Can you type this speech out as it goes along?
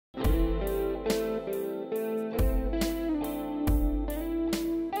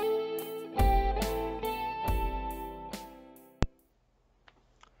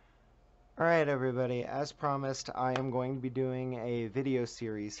Alright everybody, as promised, I am going to be doing a video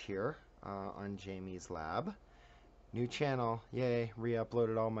series here on Jamie's Lab. New channel, yay,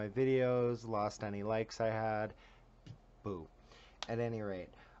 re-uploaded all my videos, lost any likes I had, boo. At any rate,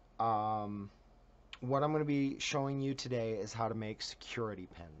 what I'm going to be showing you today is how to make security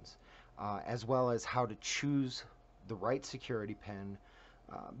pins, as well as how to choose the right security pin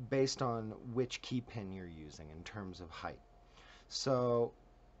based on which key pin you're using in terms of height. So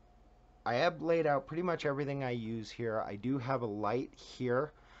I have laid out pretty much everything I use here. I do have a light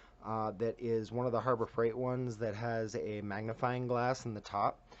here that is one of the Harbor Freight ones that has a magnifying glass in the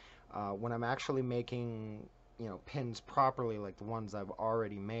top. When I'm actually making, pins properly, like the ones I've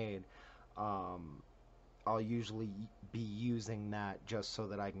already made, I'll usually be using that just so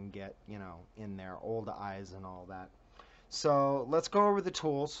that I can get, in there, old eyes and all that. So let's go over the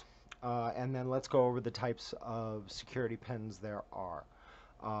tools, and then let's go over the types of security pins there are.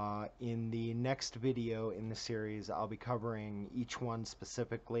 In the next video in the series, I'll be covering each one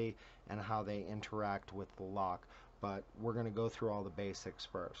specifically and how they interact with the lock, but we're going to go through all the basics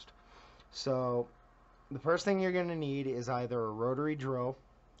first. So the first thing you're going to need is either a rotary drill,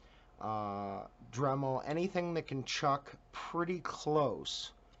 Dremel, anything that can chuck pretty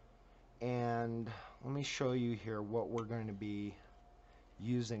close. And let me show you here what we're going to be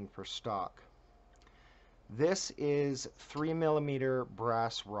using for stock. This is 3mm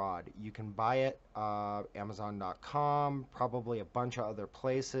brass rod. You can buy it Amazon.com, probably a bunch of other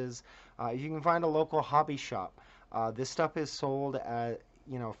places. You can find a local hobby shop. This stuff is sold at,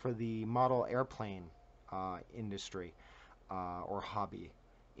 for the model airplane industry or hobby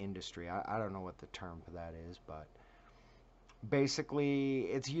industry. I don't know what the term for that is, but basically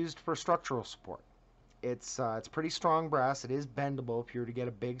it's used for structural support. It's pretty strong brass. It is bendable if you were to get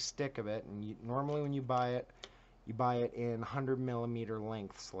a big stick of it, and normally when you buy it in 100mm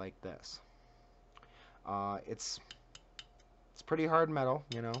lengths like this. It's pretty hard metal,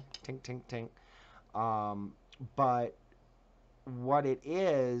 tink tink tink. But what it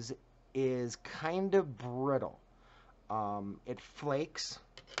is kind of brittle. It flakes.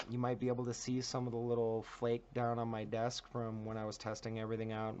 You might be able to see some of the little flake down on my desk from when I was testing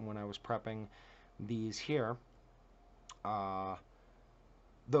everything out and when I was prepping these here.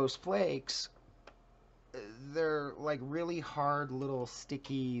 Those flakes, they're like really hard little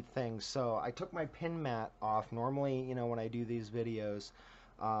sticky things. So I took my pin mat off. Normally, when I do these videos,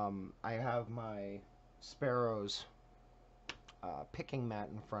 I have my Sparrows picking mat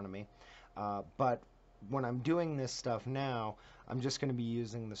in front of me, but when I'm doing this stuff now, I'm just going to be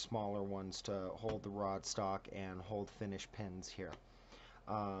using the smaller ones to hold the rod stock and hold finished pins here.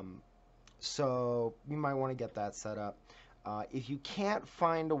 So you might want to get that set up. If you can't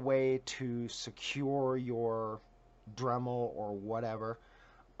find a way to secure your Dremel or whatever,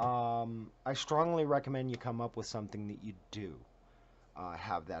 I strongly recommend you come up with something that you do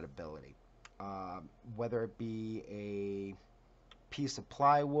have that ability. Whether it be a piece of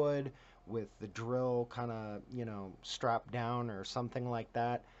plywood with the drill kind of, strapped down or something like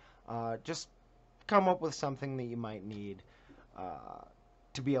that. Just come up with something that you might need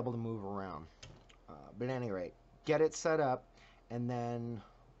to be able to move around. But at any rate, get it set up, and then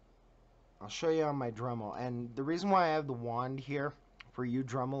I'll show you on my Dremel. And the reason why I have the wand here for you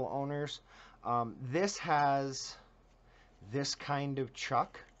Dremel owners, this has this kind of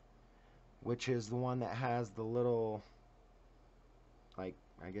chuck, which is the one that has the little, like,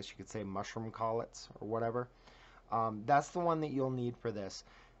 I guess you could say mushroom collets or whatever. That's the one that you'll need for this.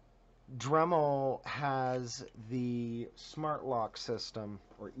 Dremel has the smart lock system,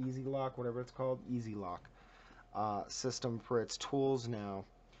 or easy lock, whatever it's called, easy lock system for its tools now,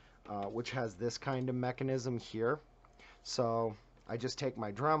 which has this kind of mechanism here. So I just take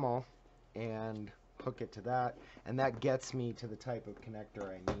my Dremel and hook it to that, and that gets me to the type of connector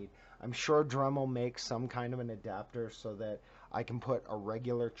I need. I'm sure Dremel makes some kind of an adapter so that I can put a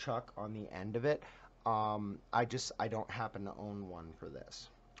regular chuck on the end of it. I don't happen to own one for this.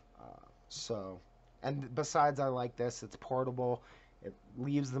 And besides, I like this. It's portable. It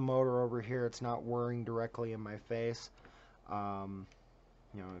leaves the motor over here. It's not whirring directly in my face.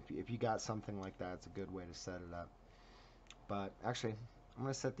 If you got something like that, it's a good way to set it up. But actually, I'm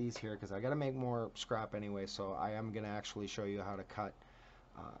going to set these here because I got to make more scrap anyway, so I am going to actually show you how to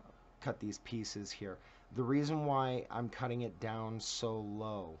cut these pieces here. The reason why I'm cutting it down so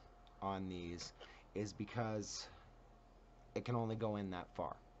low on these is because it can only go in that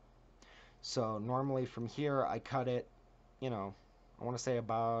far. So normally from here I cut it, I want to say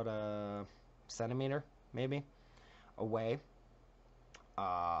about a centimeter maybe away,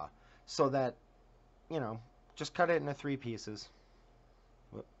 so that, just cut it into 3 pieces.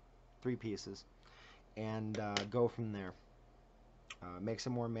 3 pieces, and go from there. Makes it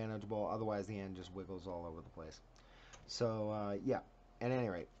more manageable. Otherwise, the end just wiggles all over the place. So yeah. At any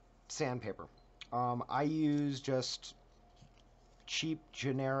rate, sandpaper. I use just cheap,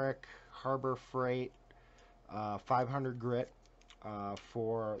 generic Harbor Freight 500 grit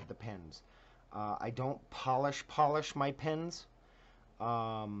for the pins. I don't polish my pins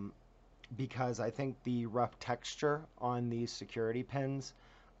because I think the rough texture on these security pins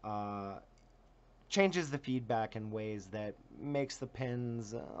changes the feedback in ways that makes the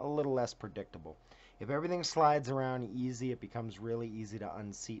pins a little less predictable. If everything slides around easy, it becomes really easy to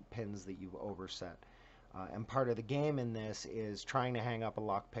unseat pins that you've overset. And part of the game in this is trying to hang up a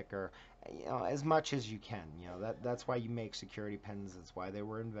lock picker, as much as you can. That's why you make security pins. That's why they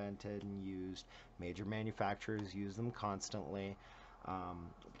were invented and used. Major manufacturers use them constantly,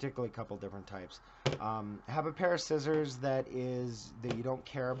 particularly a couple different types. Have a pair of scissors that you don't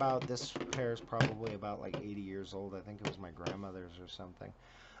care about. This pair is probably about like 80 years old. I think it was my grandmother's or something.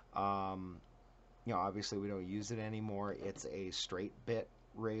 Obviously we don't use it anymore. It's a straight bit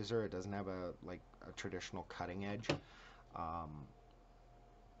razor. It doesn't have a traditional cutting edge.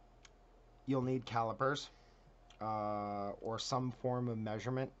 You'll need calipers or some form of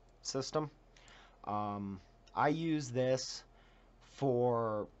measurement system. I use this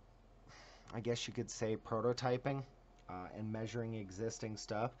for, I guess you could say, prototyping and measuring existing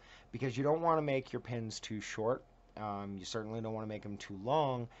stuff, because you don't want to make your pins too short. You certainly don't want to make them too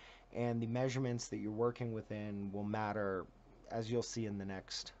long, and the measurements that you're working within will matter, as you'll see in the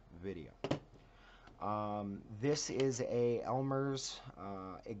next video. This is a Elmer's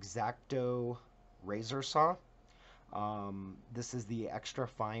X-Acto razor saw. This is the extra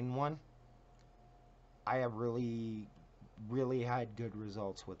fine one. I have really had good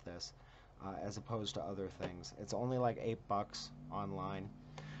results with this as opposed to other things. It's only like $8 online,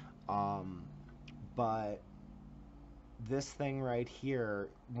 but this thing right here,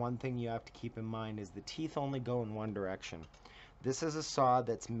 one thing you have to keep in mind is the teeth only go in one direction. This is a saw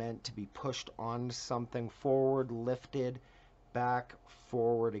that's meant to be pushed onto something, forward, lifted, back,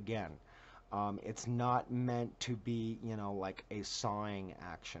 forward again. It's not meant to be, like a sawing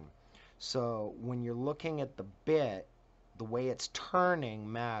action. So when you're looking at the bit, the way it's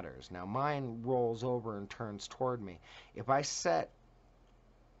turning matters. Now mine rolls over and turns toward me. If I set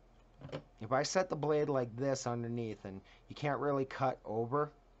the blade like this underneath, and you can't really cut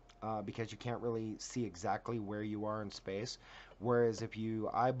over because you can't really see exactly where you are in space. Whereas if you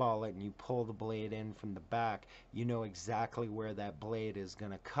eyeball it and you pull the blade in from the back, you know exactly where that blade is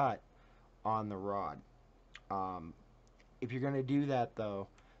going to cut on the rod. If you're going to do that, though,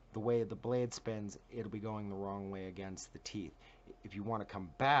 the way the blade spins, it'll be going the wrong way against the teeth. If you want to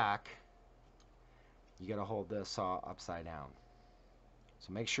come back, you got to hold the saw upside down.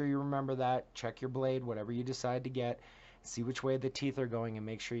 So make sure you remember that. Check your blade, whatever you decide to get. See which way the teeth are going, and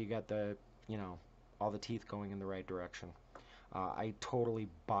make sure you got the, all the teeth going in the right direction. I totally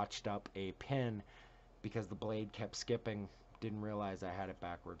botched up a pin because the blade kept skipping. Didn't realize I had it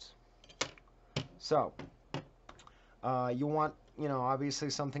backwards. So, you want,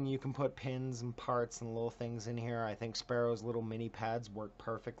 obviously something you can put pins and parts and little things in here. I think Sparrow's little mini pads work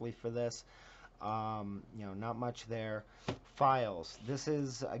perfectly for this. Not much there. Files. This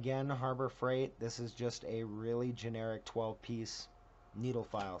is, again, Harbor Freight. This is just a really generic 12-piece needle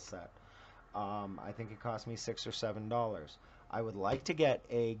file set. I think it cost me $6 or $7. I would like to get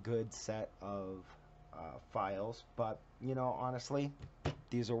a good set of files, but, honestly,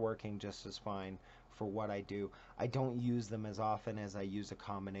 these are working just as fine for what I do. I don't use them as often as I use a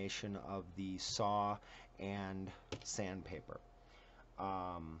combination of the saw and sandpaper.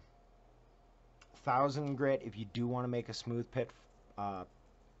 1000 grit, if you do want to make a smooth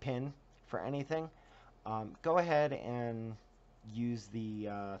pin for anything, go ahead and use the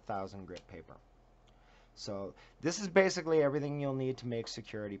 1000 grit paper. So this is basically everything you'll need to make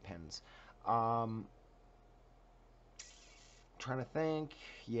security pins. Trying to think,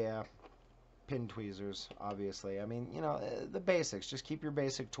 yeah, pin tweezers, obviously. I mean, the basics. Just keep your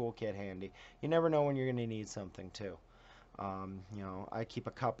basic toolkit handy. You never know when you're going to need something too. I keep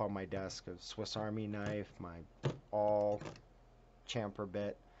a cup on my desk, a Swiss Army knife, my awl, chamfer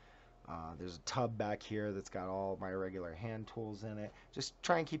bit. There's a tub back here that's got all my regular hand tools in it. Just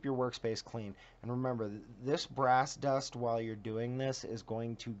try and keep your workspace clean. And remember, this brass dust while you're doing this is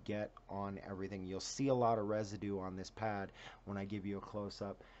going to get on everything. You'll see a lot of residue on this pad when I give you a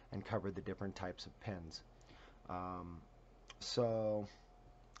close-up and cover the different types of pins. So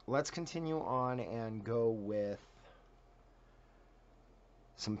let's continue on and go with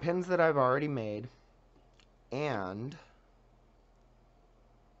some pins that I've already made and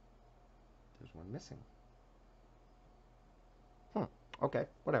There's one missing. Okay,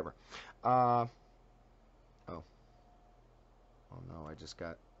 whatever. Oh. Oh no, I just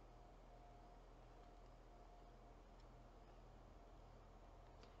got...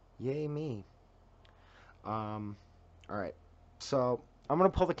 Yay me. Alright. So, I'm going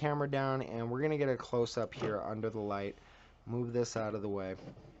to pull the camera down, and we're going to get a close-up here under the light. Move this out of the way,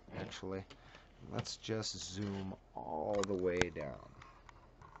 actually. Let's just zoom all the way down.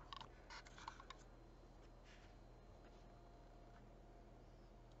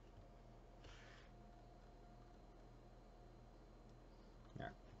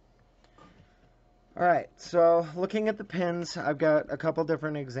 Alright, so looking at the pins, I've got a couple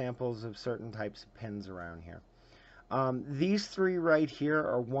different examples of certain types of pins around here. These three right here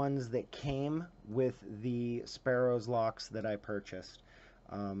are ones that came with the Sparrow's locks that I purchased.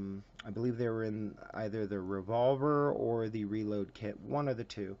 I believe they were in either the revolver or the reload kit, one of the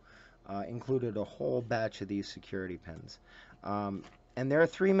two. Included a whole batch of these security pins. And there are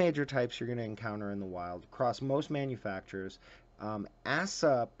three major types you're going to encounter in the wild across most manufacturers.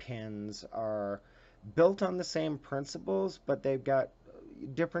 ASA pins are built on the same principles, but they've got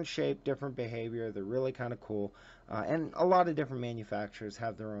different shape, different behavior. They're really kind of cool. And a lot of different manufacturers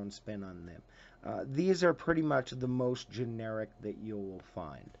have their own spin on them. These are pretty much the most generic that you will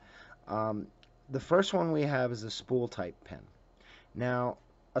find. The first one we have is a spool type pin. Now,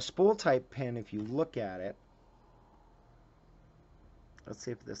 a spool type pin, if you look at it, let's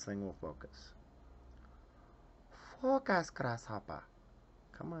see if this thing will focus. Focus, grasshopper.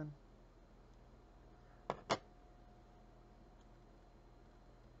 Come on.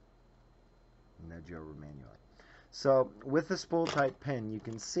 Nudge over manually. So with the spool type pin, you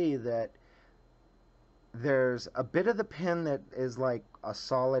can see that there's a bit of the pin that is like a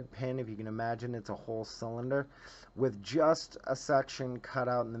solid pin. If you can imagine, it's a whole cylinder with just a section cut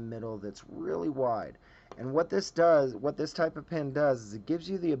out in the middle that's really wide. And what this does, what this type of pin does, is it gives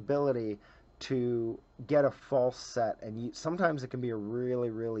you the ability to get a false set, and sometimes it can be a really,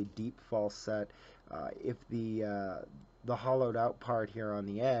 really deep false set if the hollowed out part here on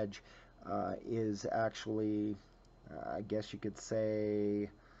the edge is actually, I guess you could say,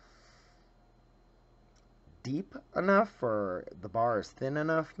 deep enough, or the bar is thin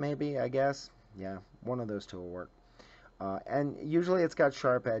enough, maybe, I guess. Yeah, one of those two will work. And usually it's got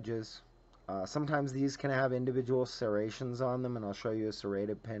sharp edges. Sometimes these can have individual serrations on them, and I'll show you a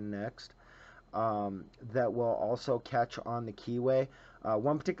serrated pin next. That will also catch on the keyway.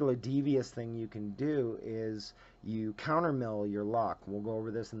 One particular devious thing you can do is you countermill your lock. We'll go over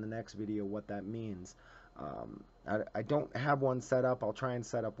this in the next video, what that means. I don't have one set up. I'll try and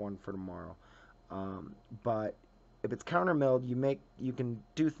set up one for tomorrow. But if it's countermilled, you can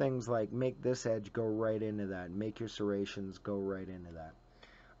do things like make this edge go right into that, and make your serrations go right into that.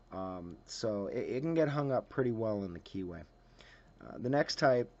 So it can get hung up pretty well in the keyway. The next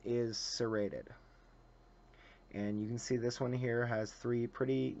type is serrated, and you can see this one here has three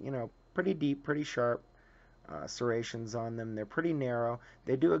pretty deep, pretty sharp serrations on them. They're pretty narrow.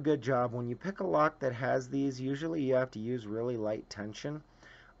 They do a good job. When you pick a lock that has these, usually you have to use really light tension.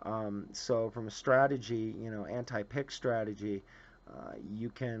 So from a strategy, anti-pick strategy,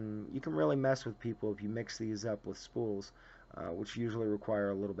 you can really mess with people if you mix these up with spools, which usually require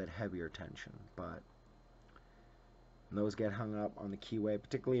a little bit heavier tension. But those get hung up on the keyway,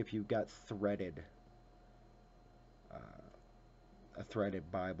 particularly if you've got a threaded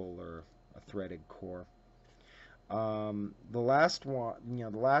Bible or a threaded core. The last one, the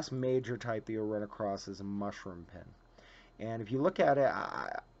last major type that you'll run across is a mushroom pin. And if you look at it,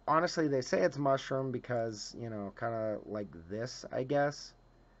 honestly, they say it's mushroom because, kind of like this, I guess.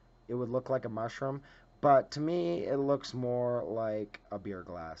 It would look like a mushroom. But to me, it looks more like a beer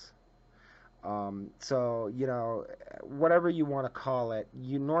glass. So, whatever you want to call it,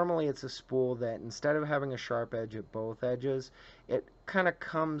 normally it's a spool that instead of having a sharp edge at both edges, it kind of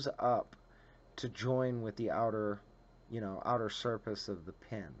comes up to join with the outer surface of the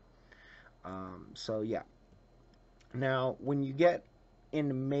pin. So yeah. Now, when you get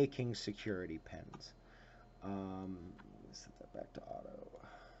into making security pins, set that back to auto.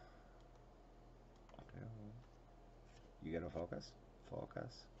 You gotta focus.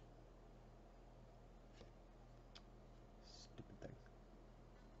 Focus. Stupid thing.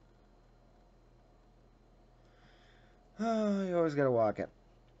 Oh, you always gotta walk it.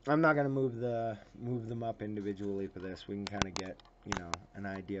 I'm not gonna move them up individually for this. We can kind of get an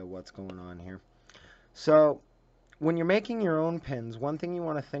idea of what's going on here. So when you're making your own pins, one thing you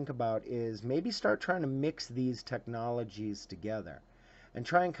want to think about is maybe start trying to mix these technologies together and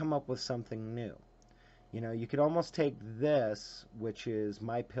try and come up with something new. You know, you could almost take this, which is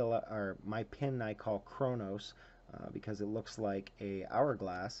my pillar or my pin I call Chronos, because it looks like a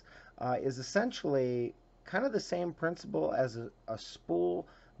hourglass, is essentially kind of the same principle as a spool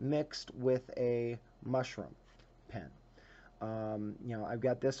mixed with a mushroom pin. You know, I've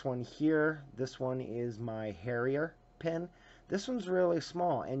got this one here. This one is my Harrier pin. This one's really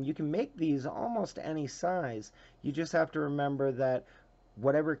small, and you can make these almost any size. You just have to remember that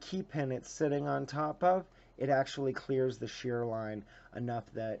whatever key pin it's sitting on top of, it actually clears the shear line enough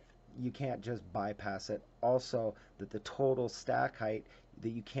that you can't just bypass it. Also, that the total stack height, that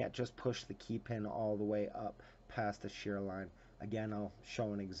you can't just push the key pin all the way up past the shear line. Again, I'll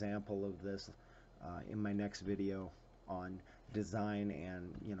show an example of this in my next video on design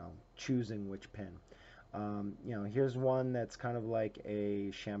and, you know, choosing which pin. You know, here's one that's kind of like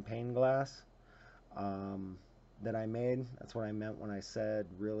a champagne glass that I made. That's what I meant when I said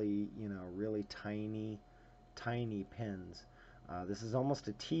really, you know, really tiny pins. This is almost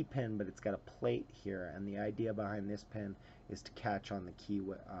a T-pin, but it's got a plate here, and the idea behind this pin is to catch on the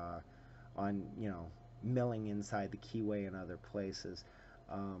keyway, on, you know, milling inside the keyway and other places.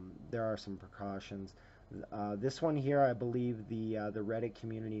 There are some precautions. This one here, I believe the Reddit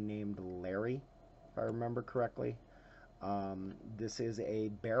community named Larry, if I remember correctly. This is a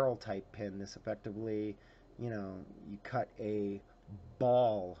barrel type pin. This effectively, you know, you cut a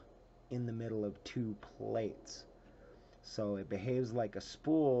ball in the middle of two plates. So it behaves like a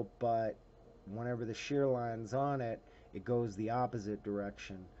spool, but whenever the shear line's on it, it goes the opposite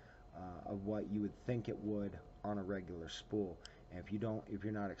direction of what you would think it would on a regular spool. And if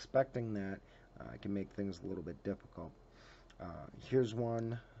you're not expecting that, it can make things a little bit difficult. Here's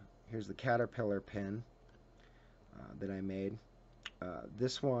the caterpillar pin that I made.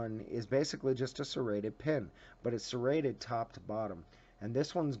 This one is basically just a serrated pin, but it's serrated top to bottom. And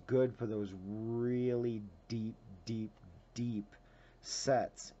this one's good for those really deep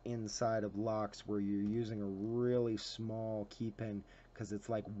sets inside of locks where you're using a really small key pin because it's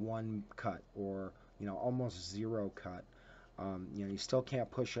like one cut or, you know, almost zero cut. You know, you still can't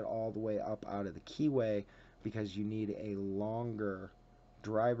push it all the way up out of the keyway because you need a longer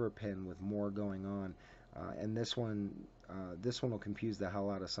driver pin with more going on. And this one will confuse the hell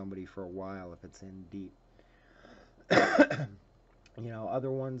out of somebody for a while if it's in deep. You know,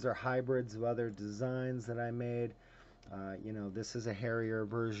 other ones are hybrids of other designs that I made. You know, this is a Harrier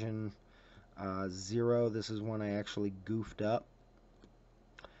version 0. This is one I actually goofed up.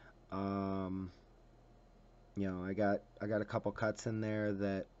 You know, I got a couple cuts in there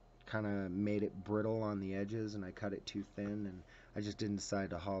that kind of made it brittle on the edges, and I cut it too thin, and I just didn't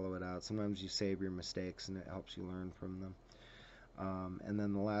decide to hollow it out. Sometimes you save your mistakes, and it helps you learn from them. And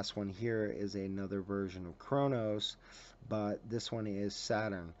then the last one here is another version of Chronos, but this one is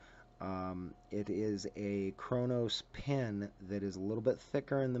Saturn. It is a Chronos pin that is a little bit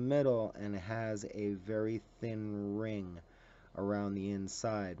thicker in the middle and has a very thin ring around the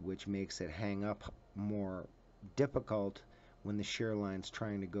inside, which makes it hang up more difficult when the shear line's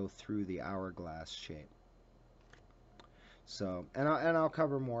trying to go through the hourglass shape. So, and I'll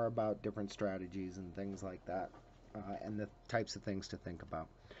cover more about different strategies and things like that, and the types of things to think about.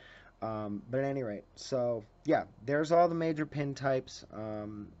 But at any rate, so yeah, there's all the major pin types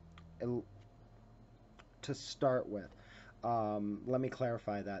to start with. Let me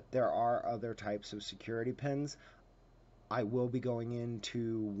clarify that there are other types of security pins. I will be going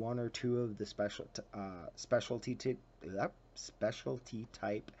into one or two of the specialty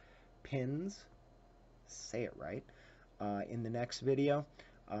type pins. Say it right. In the next video,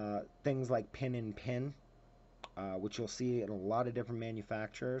 things like pin in pin, which you'll see in a lot of different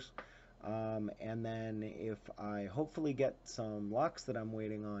manufacturers. And then if I hopefully get some locks that I'm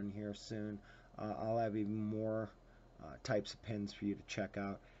waiting on here soon, I'll have even more types of pins for you to check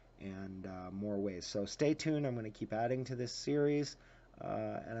out and more ways. So stay tuned. I'm going to keep adding to this series,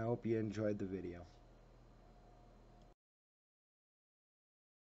 and I hope you enjoyed the video.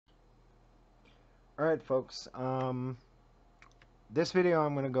 Alright folks, this video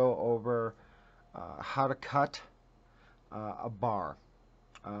I'm going to go over how to cut a bar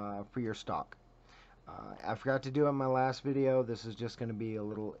for your stock. I forgot to do it in my last video. This is just going to be a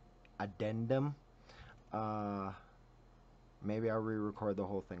little addendum. Maybe I'll re-record the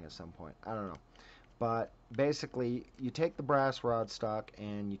whole thing at some point. I don't know. But basically, you take the brass rod stock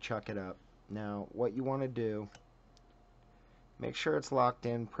and you chuck it up. Now, what you want to do, make sure it's locked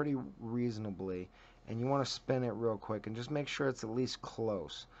in pretty reasonably, and you want to spin it real quick and just make sure it's at least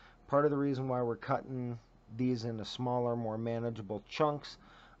close. Part of the reason why we're cutting these into smaller, more manageable chunks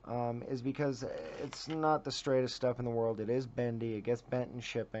is because it's not the straightest stuff in the world. It is bendy. It gets bent in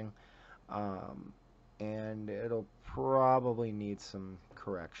shipping. and it'll probably need some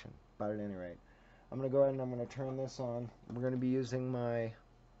correction. But at any rate, I'm going to go ahead and I'm going to turn this on. We're going to be using my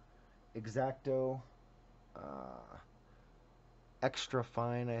X-Acto Extra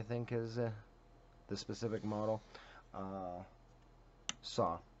Fine, I think is the specific model,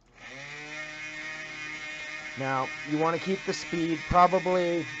 saw. Now, you want to keep the speed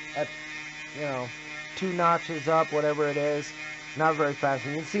probably at, 2 notches up, whatever it is. Not very fast.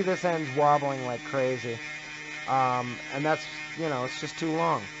 And you can see this end's wobbling like crazy. And that's, it's just too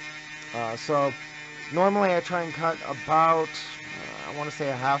long. So, normally I try and cut about, I want to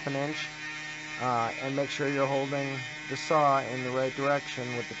say, 1/2 inch. And make sure you're holding the saw in the right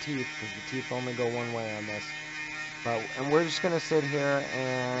direction with the teeth, because the teeth only go one way on this. And we're just going to sit here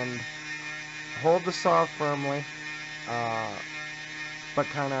and hold the saw firmly, but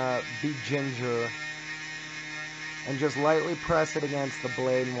kind of be ginger, and just lightly press it against the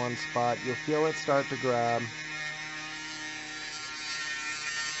blade in one spot. You'll feel it start to grab.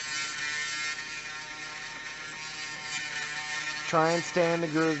 Try and stay in the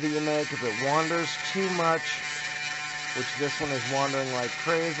groove that you make. If it wanders too much, which this one is wandering like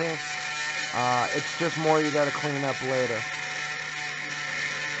crazy, it's just more you got to clean up later.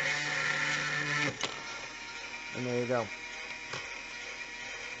 And there you go.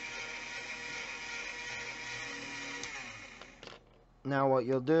 Now what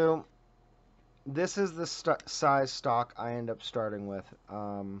you'll do, this is the size stock I end up starting with.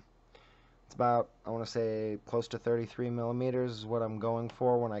 It's about, I want to say, close to 33 millimeters is what I'm going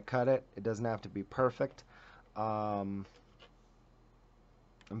for when I cut it. It doesn't have to be perfect. And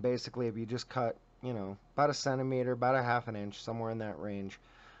basically, if you just cut, about a centimeter, about 1/2 inch, somewhere in that range,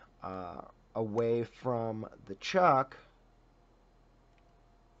 away from the chuck,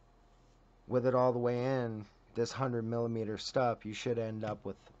 with it all the way in, this 100 millimeter stuff, you should end up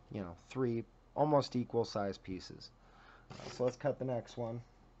with, 3 almost equal size pieces. So let's cut the next one.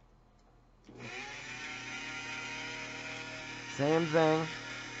 Same thing.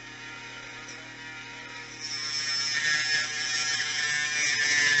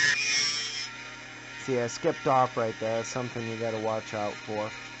 See, I skipped off right there. That's something you got to watch out for,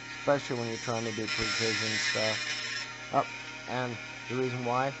 especially when you're trying to do precision stuff. Oh, and the reason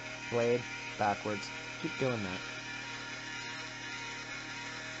why, blade backwards. Keep doing that.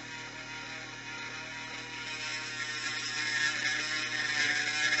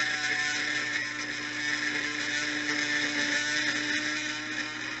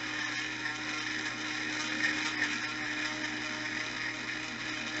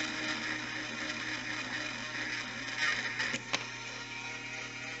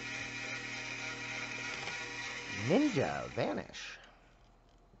 Ninja vanish.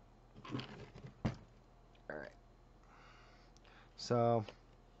 Alright. So,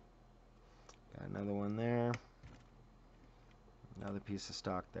 got another one there. Another piece of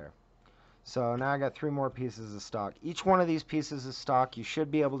stock there. So now I got 3 more pieces of stock. Each one of these pieces of stock you should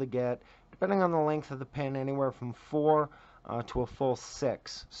be able to get, depending on the length of the pin, anywhere from 4 to a full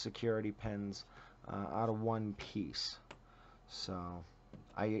 6 security pins out of one piece. So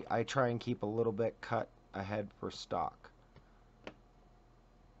I try and keep a little bit cut ahead for stock.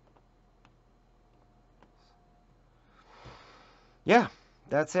 Yeah,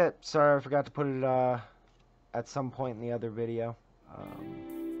 that's it. Sorry I forgot to put it at some point in the other video.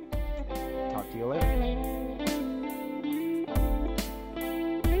 Talk to you later.